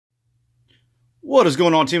What is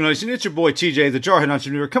going on, Team Nation? It's your boy TJ, the Jarhead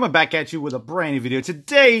Entrepreneur, coming back at you with a brand new video.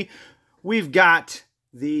 Today, we've got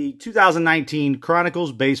the 2019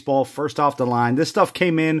 Chronicles Baseball first off the line. This stuff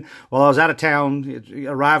came in while I was out of town. It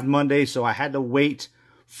arrived Monday, so I had to wait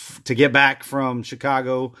to get back from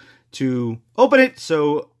Chicago to open it.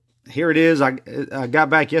 So here it is. I got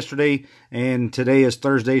back yesterday, and today is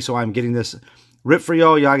Thursday, so I'm getting this ripped for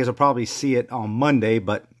y'all. Y'all guys will probably see it on Monday,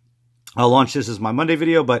 but I'll launch this as my Monday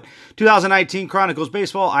video. But 2019 Chronicles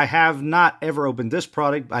Baseball, I have not ever opened this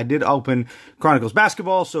product. I did open Chronicles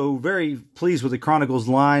Basketball, so very pleased with the Chronicles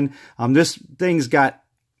line. This thing's got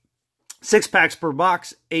 6 packs per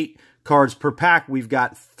box, 8 cards per pack. We've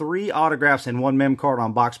got 3 autographs and 1 mem card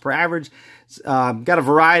on box per average. Got a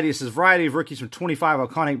variety. This is a variety of rookies from 25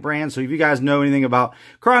 iconic brands. So if you guys know anything about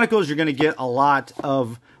Chronicles, you're going to get a lot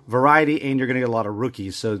of variety and you're going to get a lot of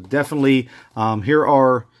rookies. So definitely, here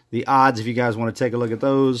are the odds if you guys want to take a look at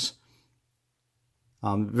those.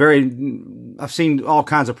 I've seen all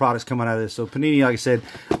kinds of products coming out of this. So Panini, like I said,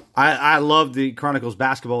 I love the Chronicles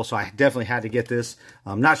Basketball, so I definitely had to get this.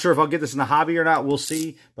 I'm not sure if I'll get this in the hobby or not. We'll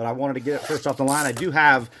see, but I wanted to get it first off the line. I do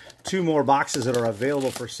have 2 more boxes that are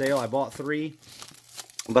available for sale. I bought 3,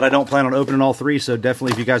 but I don't plan on opening all 3, so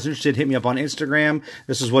definitely if you guys are interested, hit me up on Instagram.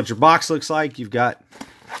 This is what your box looks like. You've got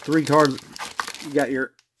 3 cards. You got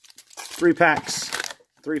your 3 packs.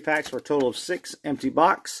 3 packs for a total of 6 empty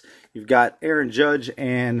box. You've got Aaron Judge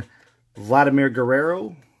and Vladimir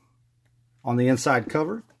Guerrero on the inside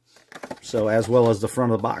cover. So as well as the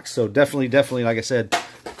front of the box. So definitely, like I said,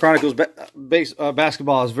 Chronicles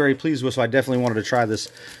Basketball I was very pleased with, so I definitely wanted to try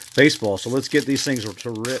this baseball. So let's get these things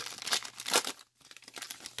to rip.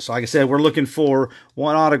 So like I said, we're looking for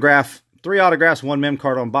 1 autograph, 3 autographs, 1 mem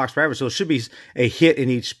card on box per average. So it should be a hit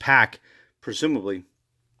in each pack, presumably.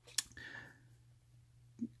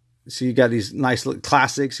 So you got these nice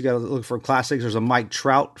classics. You got to look for classics. There's a Mike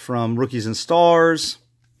Trout from Rookies and Stars.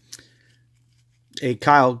 A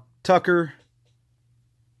Kyle Tucker.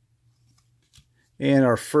 And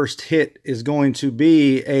our first hit is going to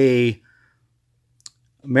be a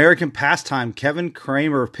American Pastime Kevin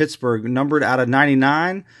Kramer of Pittsburgh, numbered out of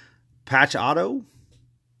 99, patch auto.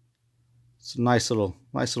 It's a nice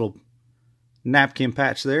little napkin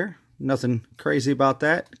patch there. Nothing crazy about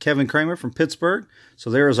that. Kevin Kramer from Pittsburgh. So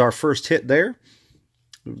there is our first hit there.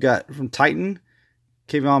 We've got from Titan,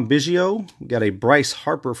 Kayvon Biggio. We've got a Bryce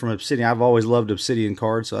Harper from Obsidian. I've always loved Obsidian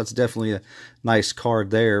cards, so that's definitely a nice card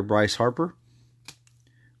there, Bryce Harper.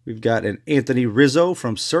 We've got an Anthony Rizzo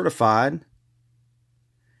from Certified.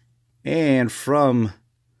 And from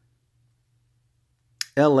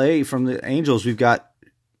LA, from the Angels, we've got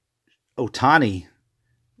Ohtani.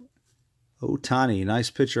 Nice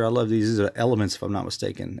picture. I love these. These are Elements, if I'm not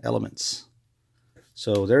mistaken. Elements.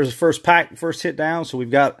 So there's the first pack, first hit down. So we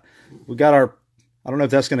got our, I don't know if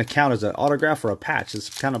that's going to count as an autograph or a patch. It's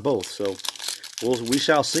kind of both. So we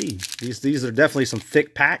shall see. These are definitely some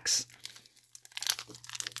thick packs.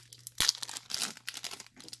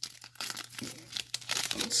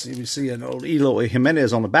 Let's see. We see an old Eloy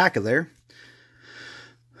Jimenez on the back of there.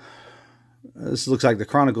 This looks like the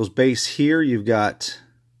Chronicles base here. You've got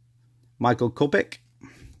Michael Kopech,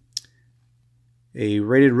 a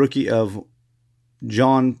rated rookie of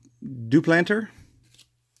John Duplanter,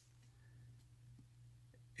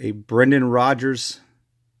 a Brendan Rodgers,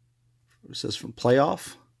 it says from Playoff.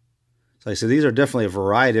 So like I said, these are definitely a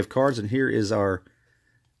variety of cards, and here is our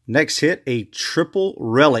next hit, a triple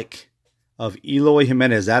relic of Eloy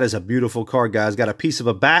Jimenez. That is a beautiful card, guys. Got a piece of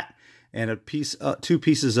a bat and a piece, 2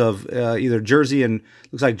 pieces of either jersey and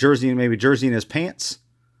looks like jersey and maybe jersey in his pants.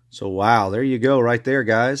 So, wow, there you go right there,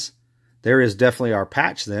 guys. There is definitely our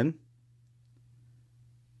patch then.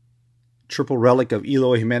 Triple relic of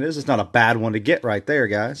Eloy Jimenez. It's not a bad one to get right there,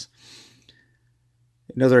 guys.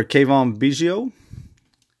 Another Kayvon Biggio.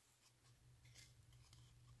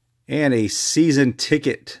 And a season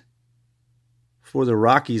ticket for the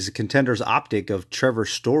Rockies, Contenders Optic of Trevor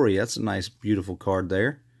Story. That's a nice, beautiful card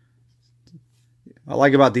there. I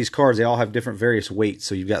like about these cards, they all have different various weights.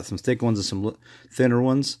 So you've got some thick ones and some thinner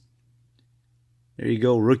ones. There you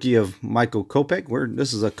go, rookie of Michael Kopech.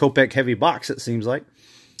 This is a Kopech heavy box, it seems like.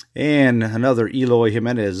 And another Eloy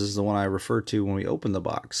Jimenez. This is the one I referred to when we opened the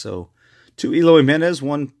box. So 2 Eloy Jimenez,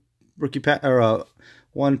 1 rookie pack, or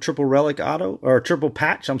 1 triple relic auto, or triple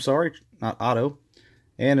patch. I'm sorry, not auto,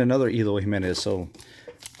 and another Eloy Jimenez. So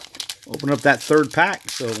open up that 3rd pack.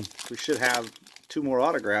 So we should have 2 more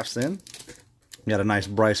autographs then. Got a nice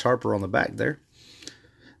Bryce Harper on the back there.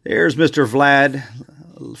 There's Mr.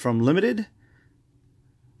 Vlad from Limited.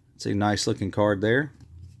 It's a nice looking card there.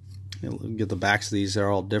 Get the backs of these, they're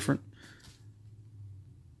all different.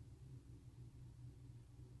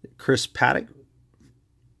 Chris Paddock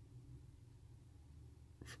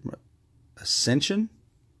from Ascension.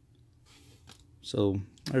 So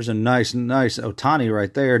there's a nice Ohtani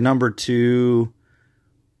right there. Number to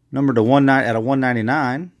 190 out of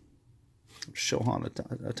 199. Shohan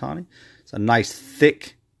Ohtani. It's a nice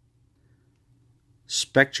thick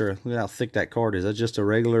Spectra. Look at how thick that card is. That's just a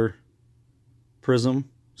regular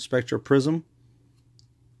Prism, Spectra Prism.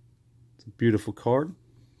 It's a beautiful card.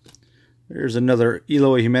 There's another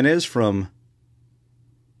Eloy Jimenez from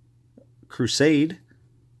Crusade.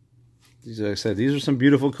 Like I said, these are some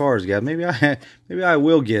beautiful cards, guys. Maybe I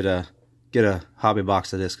will get a hobby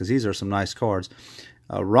box of this because these are some nice cards.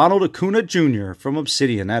 Ronald Acuna Jr. from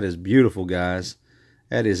Obsidian. That is beautiful, guys.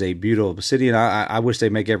 That is a beautiful Obsidian. I wish they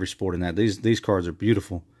make every sport in that. These cards are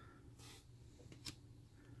beautiful.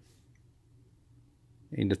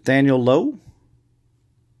 A Nathaniel Lowe.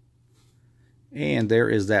 And there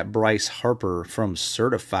is that Bryce Harper from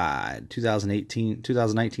Certified.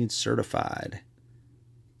 2019 Certified.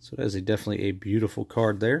 So that is definitely a beautiful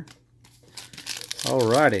card there.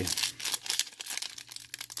 Alrighty.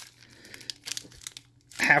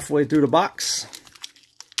 Halfway through the box.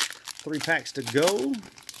 3 packs to go.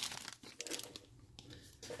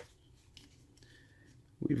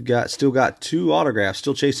 We've still got 2 autographs.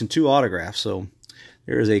 Still chasing 2 autographs. So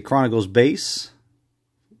there is a Chronicles base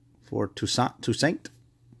for Toussaint.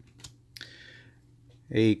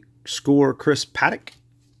 A score Chris Paddock.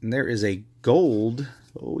 And there is a gold.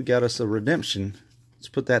 Oh, we got us a redemption. Let's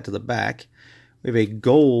put that to the back. We have a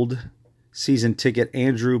gold season ticket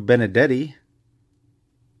Andrew Benedetti.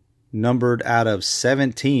 Numbered out of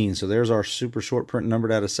 17. So there's our super short print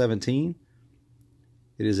numbered out of 17.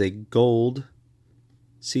 It is a gold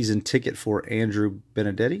season ticket for Andrew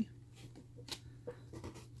Benedetti.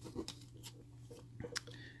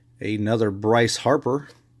 Another Bryce Harper.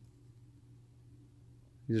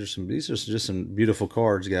 These are just some beautiful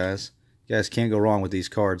cards, guys. You guys can't go wrong with these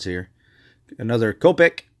cards here. Another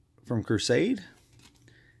Kopech from Crusade.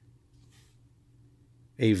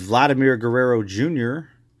 A Vladimir Guerrero Jr.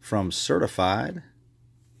 from Certified.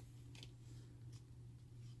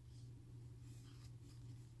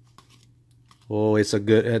 Oh, it's a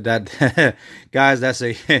good that guys. That's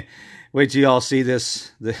a wait till y'all see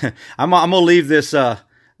this. I'm gonna leave this. I'm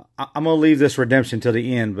gonna leave this redemption till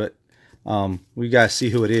the end, but we guys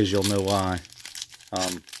see who it is. You'll know why.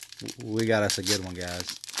 We got us a good one,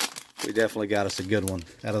 guys. We definitely got us a good one.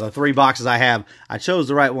 Out of the 3 boxes I have, I chose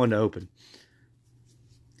the right one to open.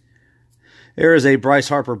 There is a Bryce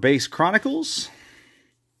Harper base Chronicles.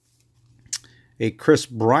 A Chris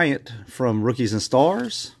Bryant from Rookies and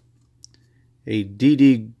Stars. A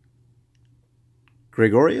D.D.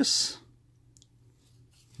 Gregorius.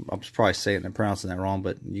 I'm probably saying and pronouncing that wrong,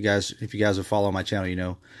 but you guys, if you guys have followed my channel, you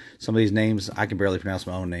know some of these names I can barely pronounce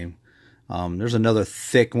my own name. There's another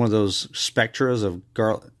thick one of those Spectras of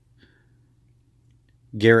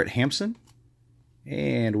Garrett Hampson.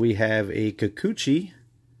 And we have a Kikuchi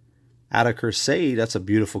out of Crusade. That's a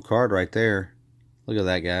beautiful card right there. Look at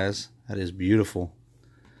that, guys. That is beautiful.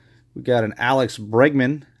 We got an Alex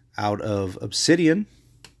Bregman out of Obsidian.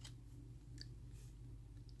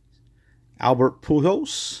 Albert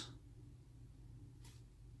Pujols.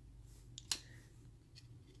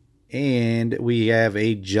 And we have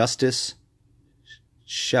a Justice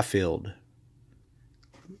Sheffield.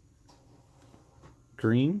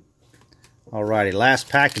 Green. Alrighty, last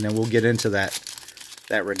pack, and then we'll get into that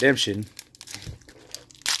redemption.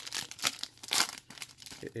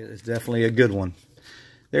 It's definitely a good one.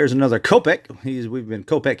 There's another Kopech. We've been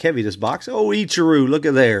Kopech heavy this box. Oh, Ichiro, look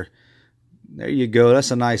at there. There you go.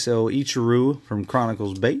 That's a nice Ichiro from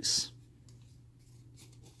Chronicles base.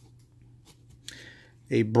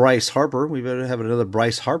 A Bryce Harper. We better have another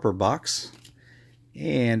Bryce Harper box.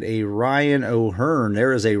 And a Ryan O'Hearn.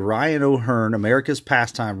 There is a Ryan O'Hearn, America's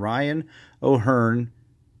Pastime. Ryan O'Hearn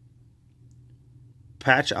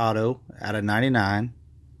patch auto out of 99.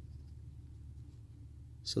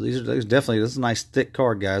 So this is a nice thick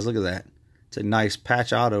card, guys. Look at that. It's a nice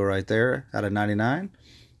patch auto right there out of 99.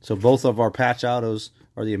 So both of our patch autos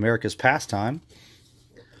are the America's Pastime.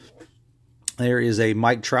 There is a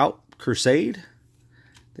Mike Trout Crusade.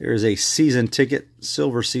 There is a season ticket,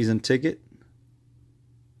 silver season ticket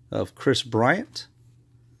of Chris Bryant.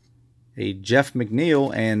 A Jeff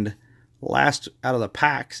McNeil, and last out of the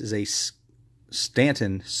packs is a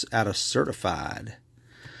Stanton out of Certified.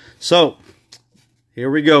 So here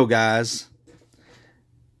we go, guys.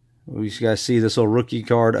 We guys see this little rookie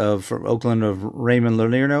card from Oakland of Raymond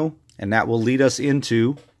Lernerno, and that will lead us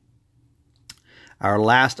into our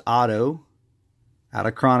last auto out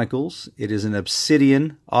of Chronicles. It is an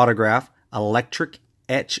Obsidian autograph, Electric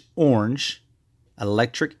Etch Orange.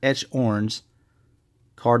 Electric Etch Orange.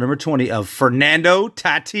 Card number 20 of Fernando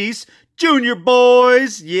Tatis Jr.,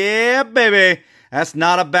 boys. Yeah, baby. That's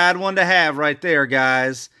not a bad one to have right there,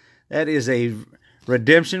 guys. That is a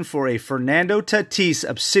redemption for a Fernando Tatis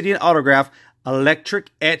Obsidian autograph.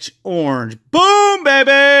 Electric Etch Orange. Boom,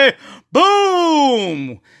 baby.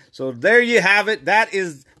 Boom. So there you have it. That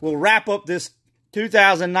will wrap up this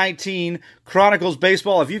 2019 Chronicles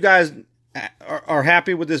Baseball. If you guys are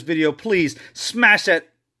happy with this video, please smash that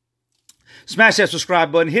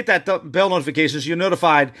subscribe button. Hit that bell notification so you're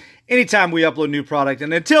notified anytime we upload new product.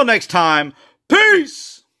 And until next time,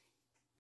 peace!